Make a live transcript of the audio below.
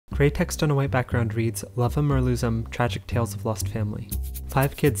Gray text on a white background reads, "Love 'em or lose 'em, tragic tales of lost family."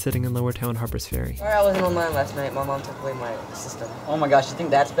 5 kids sitting in Lower Town, Harpers Ferry. Sorry I wasn't online last night. My mom took away my system. Oh my gosh, you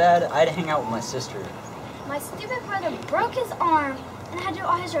think that's bad? I had to hang out with my sister. My stupid brother broke his arm and had to do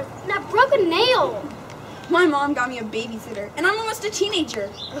all his work, and I broke a nail. My mom got me a babysitter, and I'm almost a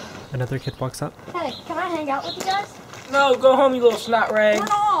teenager. Another kid walks up. Hey, can I hang out with you guys? No, go home, you little snot rag. Run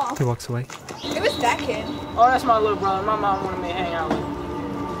off! He walks away. It was that kid. Oh, that's my little brother. My mom wanted me to hang out with him.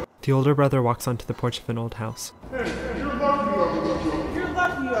 The older brother walks onto the porch of an old house. You're lucky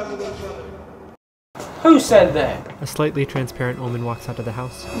you have a little brother. Who said that? A slightly transparent woman walks out of the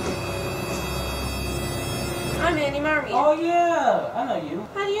house. I'm Annie Marmion. Oh, yeah. I know you.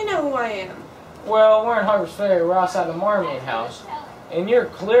 How do you know who I am? Well, we're in Harpers Ferry. We're outside the Marmion house. And you're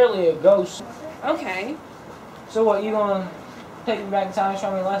clearly a ghost. Okay. So what, you gonna take me back in time and show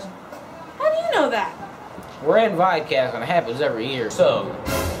me a lesson? How do you know that? We're in Videcast and it happens every year, so...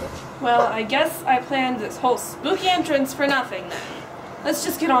 Well, I guess I planned this whole spooky entrance for nothing then. Let's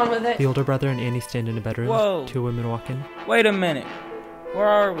just get on with it. The older brother and Annie stand in a bedroom. Whoa. 2 women walk in. Wait a minute. Where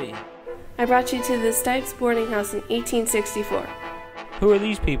are we? I brought you to the Stipes boarding house in 1864. Who are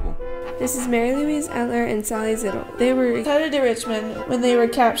these people? This is Mary Louise Etler and Sally Zittle. They were headed to Richmond when they were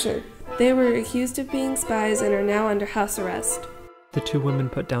captured. They were accused of being spies and are now under house arrest. The 2 women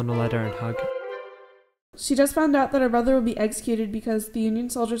put down a letter and hug. She just found out that her brother would be executed because the Union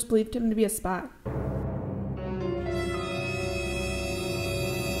soldiers believed him to be a spy.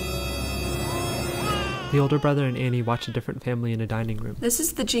 The older brother and Annie watch a different family in a dining room. This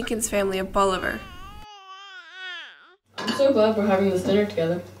is the Jenkins family of Bolivar. I'm so glad we're having this dinner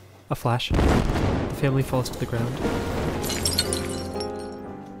together. A flash. The family falls to the ground.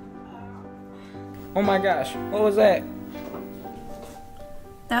 Oh my gosh, what was that?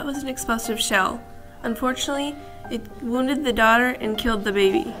 That was an explosive shell. Unfortunately, it wounded the daughter and killed the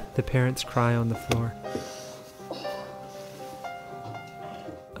baby. The parents cry on the floor.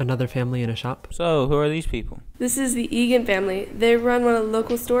 Another family in a shop. So, who are these people? This is the Egan family. They run one of the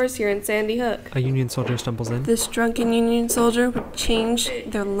local stores here in Sandy Hook. A Union soldier stumbles in. This drunken Union soldier would change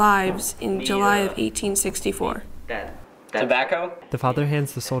their lives in July of 1864. Tobacco? The father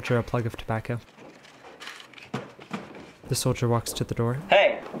hands the soldier a plug of tobacco. The soldier walks to the door.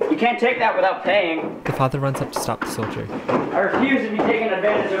 Hey, you can't take that without paying. The father runs up to stop the soldier. I refuse to be taken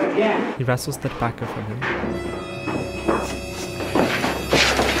advantage of again. He wrestles the tobacco from him.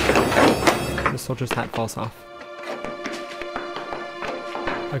 The soldier's hat falls off.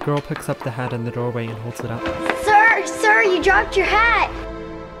 A girl picks up the hat in the doorway and holds it up. Sir, you dropped your hat!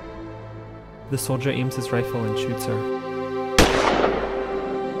 The soldier aims his rifle and shoots her.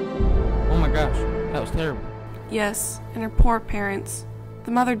 Oh my gosh, that was terrible. Yes, and her poor parents.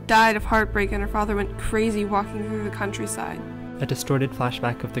 The mother died of heartbreak and her father went crazy walking through the countryside. A distorted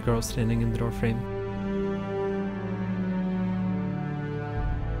flashback of the girl standing in the doorframe.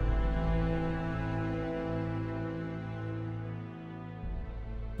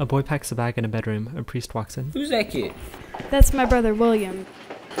 A boy packs a bag in a bedroom. A priest walks in. Who's that kid? That's my brother, William.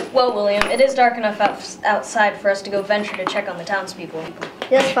 Well, William, it is dark enough outside for us to go venture to check on the townspeople.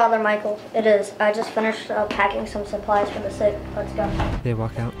 Yes, Father Michael, it is. I just finished packing some supplies for the sick. Let's go. They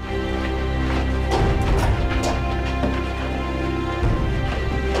walk out.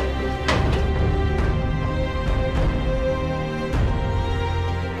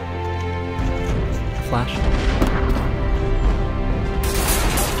 Flash.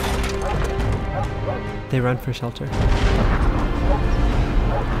 They run for shelter.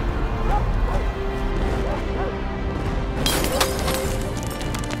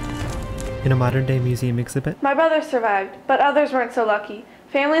 In a modern-day museum exhibit, My brother survived, but others weren't so lucky.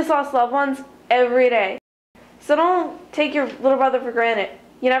 Families lost loved ones every day. So don't take your little brother for granted.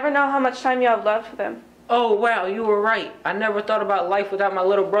 You never know how much time you have left with him. Oh wow, you were right. I never thought about life without my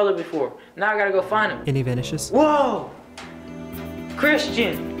little brother before. Now I gotta go find him. Annie vanishes. Whoa!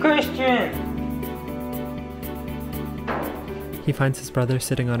 Christian! Christian! He finds his brother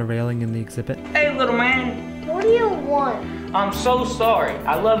sitting on a railing in the exhibit. Hey little man! What do you want? I'm so sorry.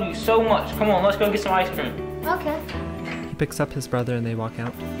 I love you so much. Come on, let's go get some ice cream. Okay. He picks up his brother and they walk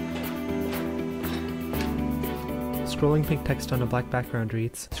out. Scrolling pink text on a black background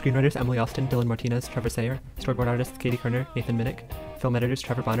reads, screenwriters Emily Austin, Dylan Martinez, Trevor Sayer, storyboard artists Katie Kerner, Nathan Minnick, Film editors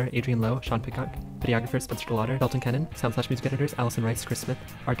Trevor Bonner, Adrian Lowe, Sean Pickock. Videographers Spencer DeLauder, Dalton Kennan. Sound/music editors Allison Rice, Chris Smith.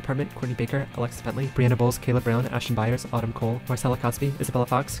 Art department Courtney Baker, Alexis Bentley, Brianna Bowles, Caleb Brown, Ashton Byers, Autumn Cole, Marcella Cosby, Isabella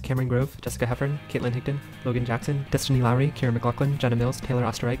Fox, Cameron Grove, Jessica Heffern, Caitlin Higdon, Logan Jackson, Destiny Lowry, Kira McLaughlin, Jenna Mills, Taylor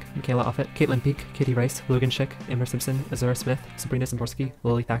Osterreich, Michaela Offit, Caitlin Peak, Katie Rice, Logan Schick, Amber Simpson, Azura Smith, Sabrina Zimborski,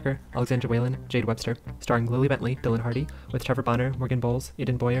 Lily Thacker, Alexandra Whalen, Jade Webster, starring Lily Bentley, Dylan Hardy, with Trevor Bonner, Morgan Bowles,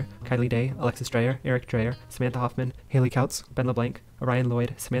 Aidan Boyer, Kylie Day, Alexis Dreyer, Eric Dreyer, Samantha Hoffman, Haley Kautz, Ben LeBlanc, Orion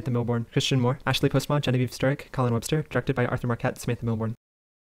Lloyd, Samantha Milbourne, Christian Moore, Ashley Postma, Genevieve Sturrock, Colin Webster, directed by Arthur Marquette, Samantha Milbourne.